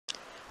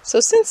So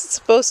since it's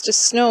supposed to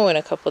snow in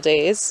a couple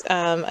days,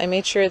 I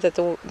made sure that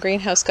the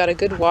greenhouse got a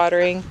good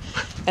watering,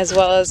 as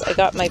well as I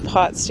got my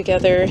pots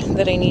together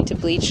that I need to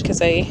bleach,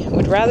 because I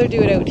would rather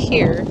do it out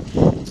here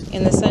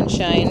in the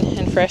sunshine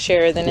and fresh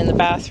air than in the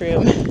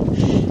bathroom.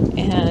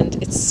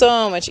 And it's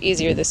so much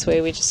easier this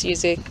way. We just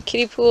use a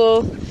kiddie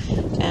pool,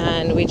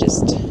 and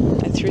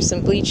I threw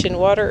some bleach in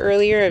water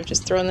earlier. I've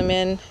just thrown them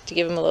in to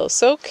give them a little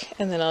soak,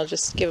 and then I'll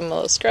just give them a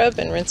little scrub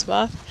and rinse them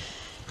off.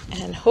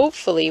 And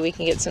hopefully we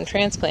can get some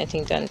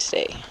transplanting done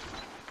today.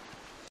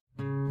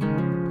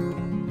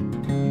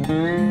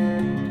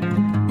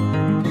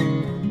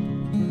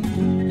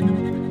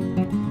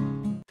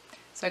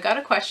 So I got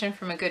a question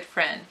from a good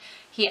friend.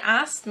 He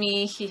asked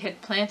me, he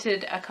had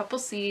planted a couple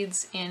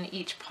seeds in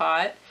each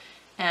pot,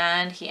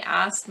 and he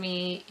asked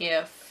me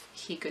if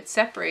he could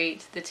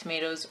separate the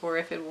tomatoes or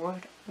if it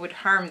would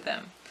harm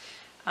them.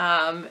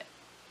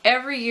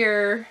 Every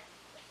year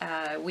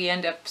we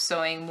end up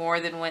sowing more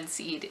than one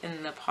seed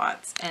in the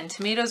pots, and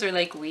tomatoes are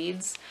like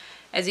weeds.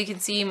 As you can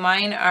see,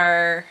 mine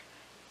are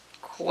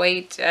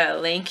quite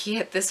lanky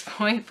at this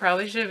point.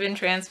 Probably should have been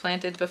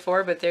transplanted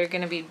before, but they're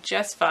going to be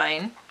just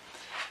fine.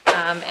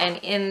 And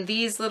in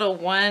these little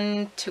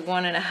 1 to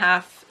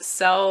 1.5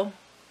 cell,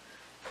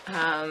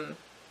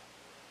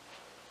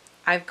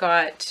 I've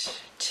got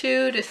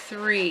 2 to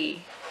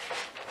 3.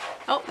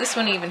 Oh, this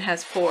one even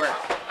has 4.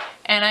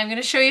 And I'm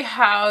going to show you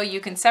how you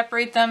can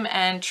separate them,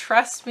 and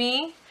trust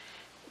me,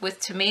 with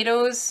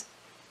tomatoes,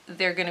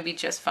 they're going to be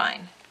just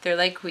fine. They're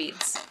like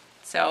weeds.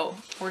 So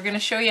we're going to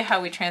show you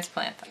how we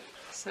transplant them.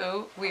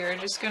 So we are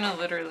just going to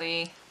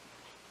literally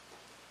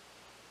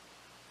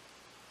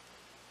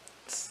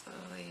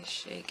slowly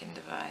shake and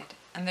divide.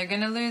 And they're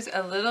going to lose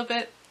a little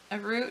bit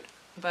of root,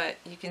 but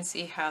you can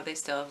see how they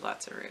still have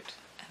lots of root,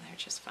 and they're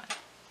just fine.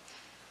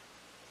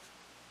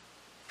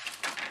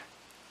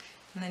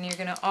 And then you're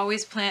going to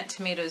always plant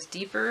tomatoes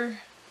deeper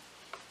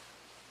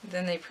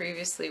than they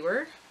previously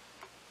were.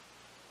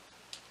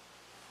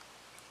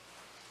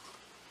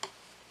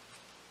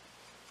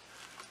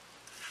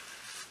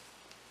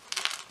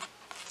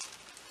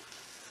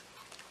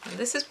 And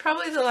this is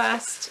probably the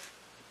last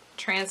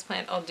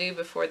transplant I'll do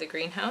before the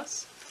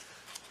greenhouse.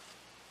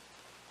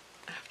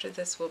 After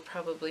this, we'll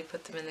probably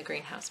put them in the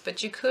greenhouse.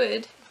 But you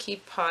could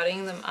keep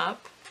potting them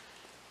up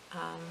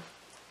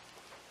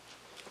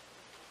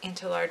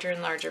into larger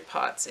and larger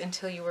pots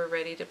until you were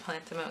ready to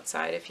plant them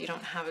outside if you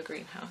don't have a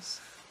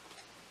greenhouse.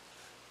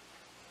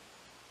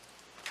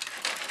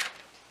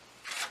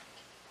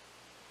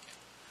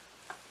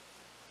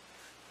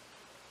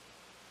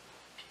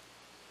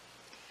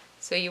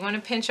 So you want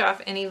to pinch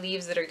off any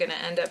leaves that are going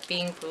to end up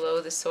being below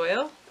the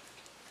soil.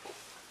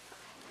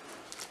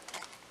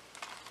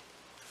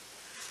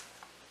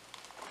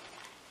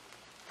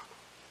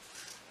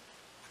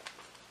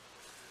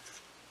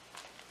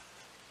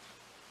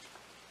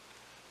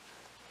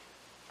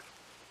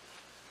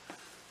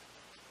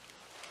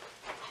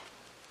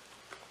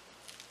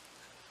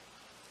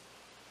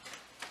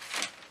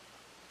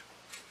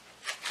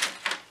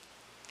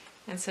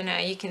 And so now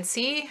you can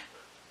see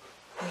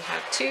we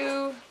have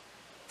 2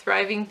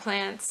 thriving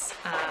plants.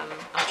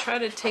 I'll try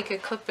to take a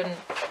clip in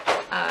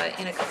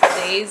a couple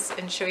days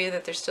and show you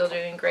that they're still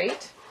doing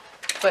great.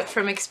 But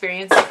from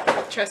experience,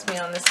 trust me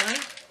on this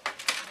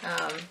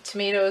one,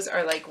 tomatoes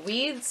are like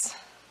weeds.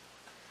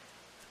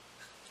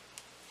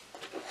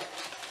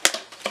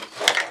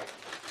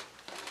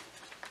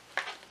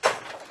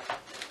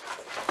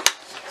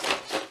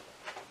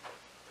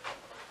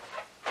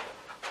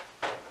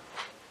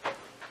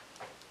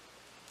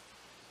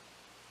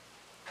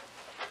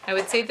 I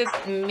would say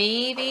that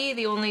maybe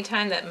the only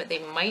time that they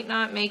might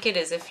not make it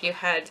is if you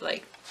had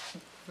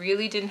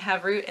really didn't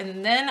have root,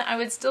 and then I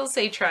would still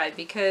say try,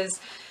 because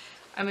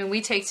I mean,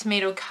 we take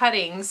tomato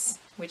cuttings,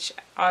 which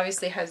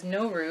obviously has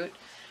no root,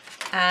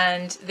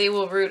 and they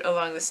will root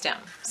along the stem.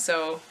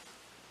 So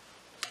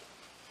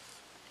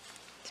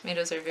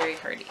tomatoes are very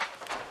hardy.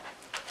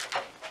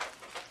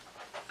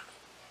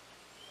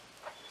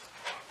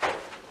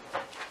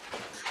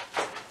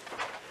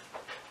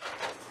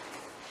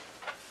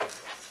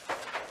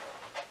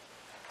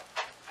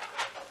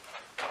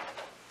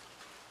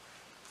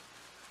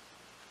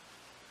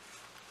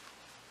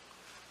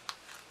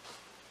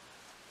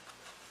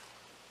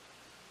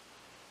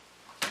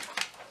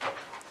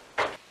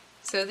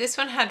 So this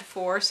one had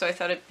 4, so I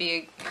thought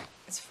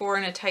it's 4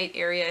 in a tight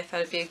area. I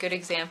thought it'd be a good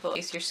example in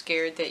case you're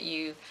scared that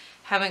you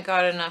haven't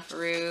got enough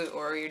root,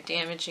 or you're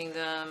damaging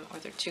them, or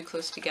they're too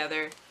close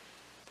together.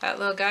 That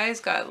little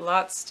guy's got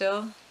lots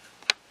still.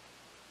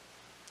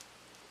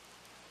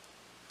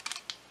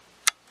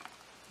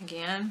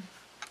 Again.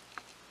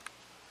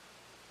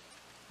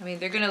 I mean,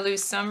 they're going to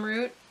lose some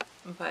root,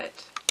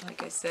 but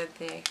like I said,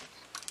 they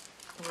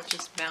will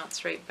just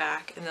bounce right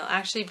back, and they'll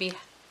actually be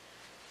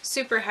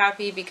super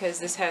happy because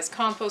this has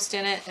compost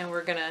in it, and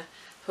we're gonna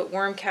put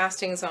worm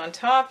castings on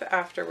top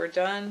after we're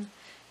done,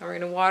 and we're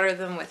gonna water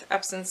them with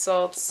Epsom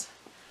salts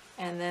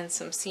and then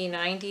some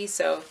C90,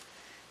 so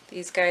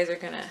these guys are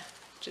gonna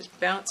just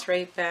bounce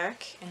right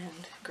back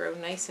and grow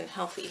nice and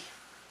healthy.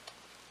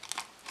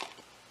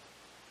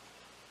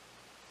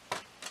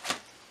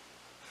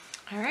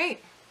 All right.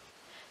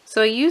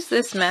 So I use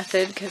this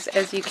method because,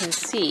 as you can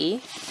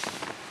see,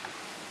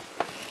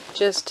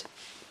 just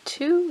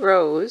 2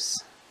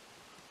 rows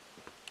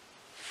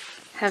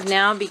have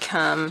now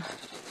become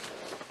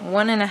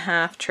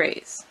 1.5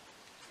 trays.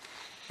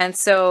 And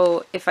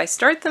so if I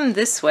start them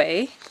this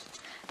way,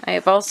 I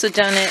have also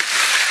done it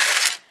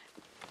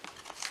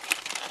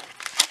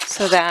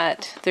so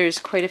that there's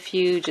quite a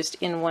few just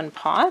in one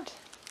pot.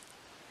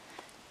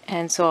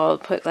 And so I'll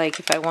put, like,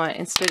 if I want,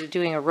 instead of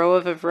doing a row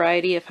of a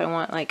variety, if I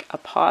want like a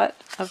pot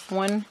of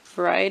one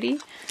variety.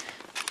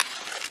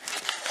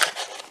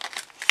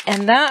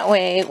 And that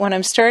way, when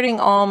I'm starting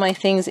all my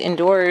things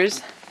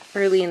indoors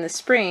early in the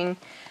spring,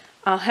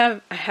 I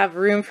have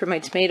room for my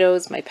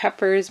tomatoes, my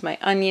peppers, my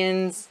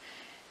onions,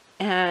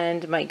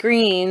 and my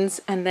greens.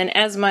 And then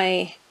as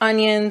my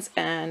onions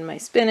and my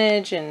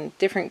spinach and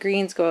different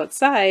greens go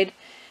outside,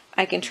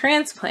 I can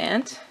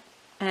transplant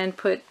and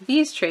put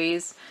these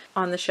trays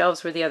on the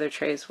shelves where the other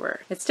trays were.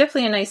 It's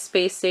definitely a nice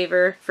space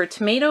saver. For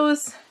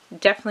tomatoes,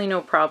 definitely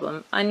no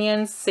problem.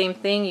 Onions, same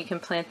thing. You can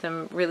plant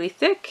them really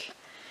thick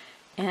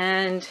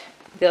and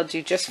they'll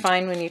do just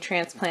fine when you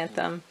transplant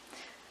them.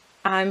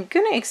 I'm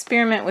going to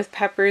experiment with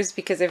peppers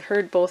because I've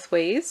heard both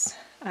ways.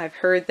 I've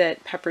heard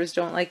that peppers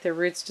don't like their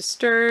roots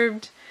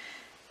disturbed,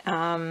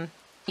 even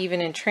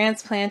in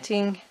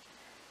transplanting.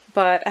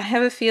 But I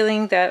have a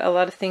feeling that a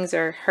lot of things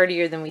are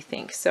hardier than we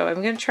think. So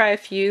I'm going to try a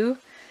few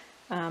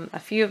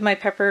of my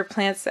pepper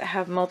plants that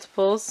have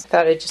multiples.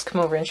 Thought I'd just come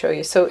over and show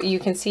you. So you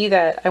can see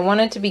that I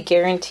wanted to be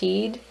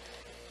guaranteed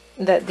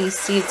that these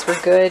seeds were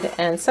good,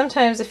 and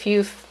sometimes a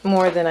few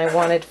more than I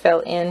wanted fell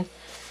in.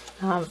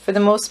 For the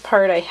most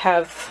part, I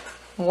have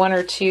 1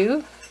 or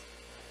 2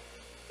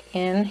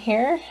 in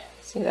here.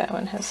 See, that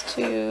one has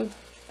 2.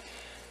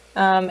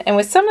 And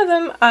with some of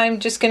them, I'm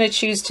just going to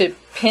choose to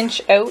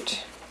pinch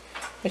out,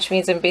 which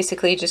means I'm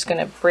basically just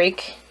going to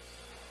break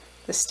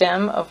the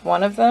stem of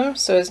one of them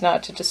so as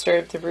not to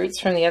disturb the roots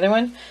from the other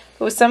one.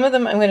 But with some of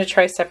them, I'm going to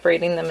try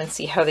separating them and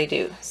see how they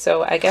do.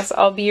 So I guess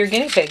I'll be your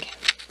guinea pig.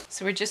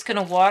 So we're just going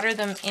to water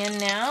them in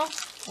now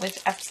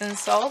with Epsom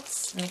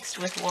salts mixed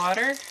with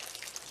water.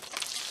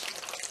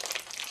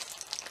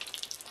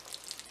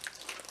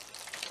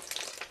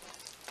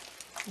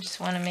 I just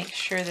want to make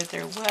sure that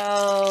they're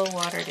well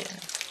watered in.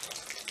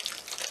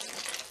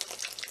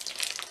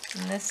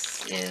 And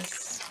this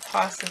is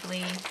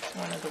possibly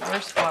one of the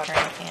worst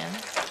watering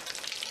cans.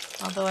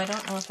 Although I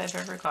don't know if I've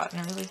ever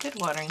gotten a really good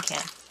watering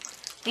can.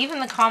 Leave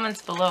in the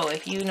comments below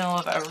if you know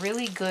of a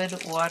really good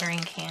watering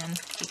can,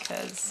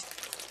 because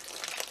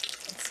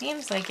it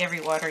seems like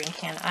every watering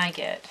can I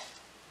get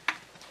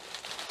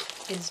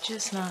is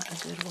just not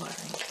a good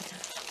watering can.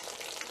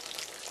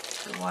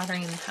 For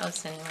watering in the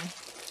house anyway.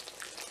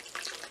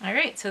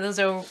 Alright, so those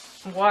are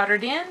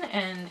watered in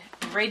and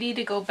ready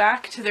to go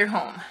back to their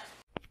home.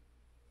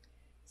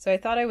 So I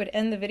thought I would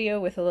end the video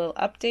with a little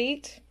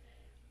update.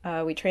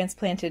 We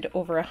transplanted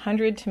over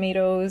 100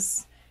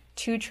 tomatoes.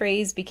 2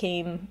 trays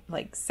became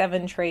like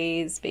 7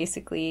 trays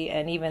basically,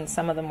 and even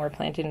some of them were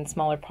planted in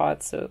smaller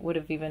pots, so it would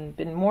have even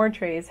been more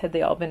trays had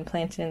they all been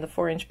planted in the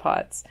 4-inch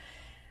pots.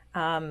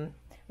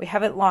 We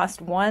haven't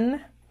lost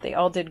one. They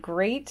all did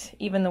great.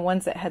 Even the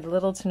ones that had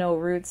little to no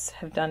roots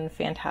have done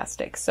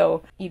fantastic.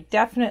 So you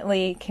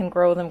definitely can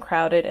grow them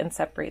crowded and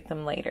separate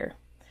them later.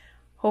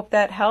 Hope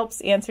that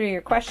helps answer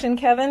your question,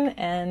 Kevin,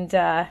 and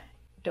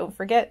don't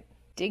forget,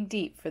 dig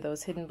deep for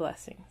those hidden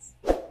blessings.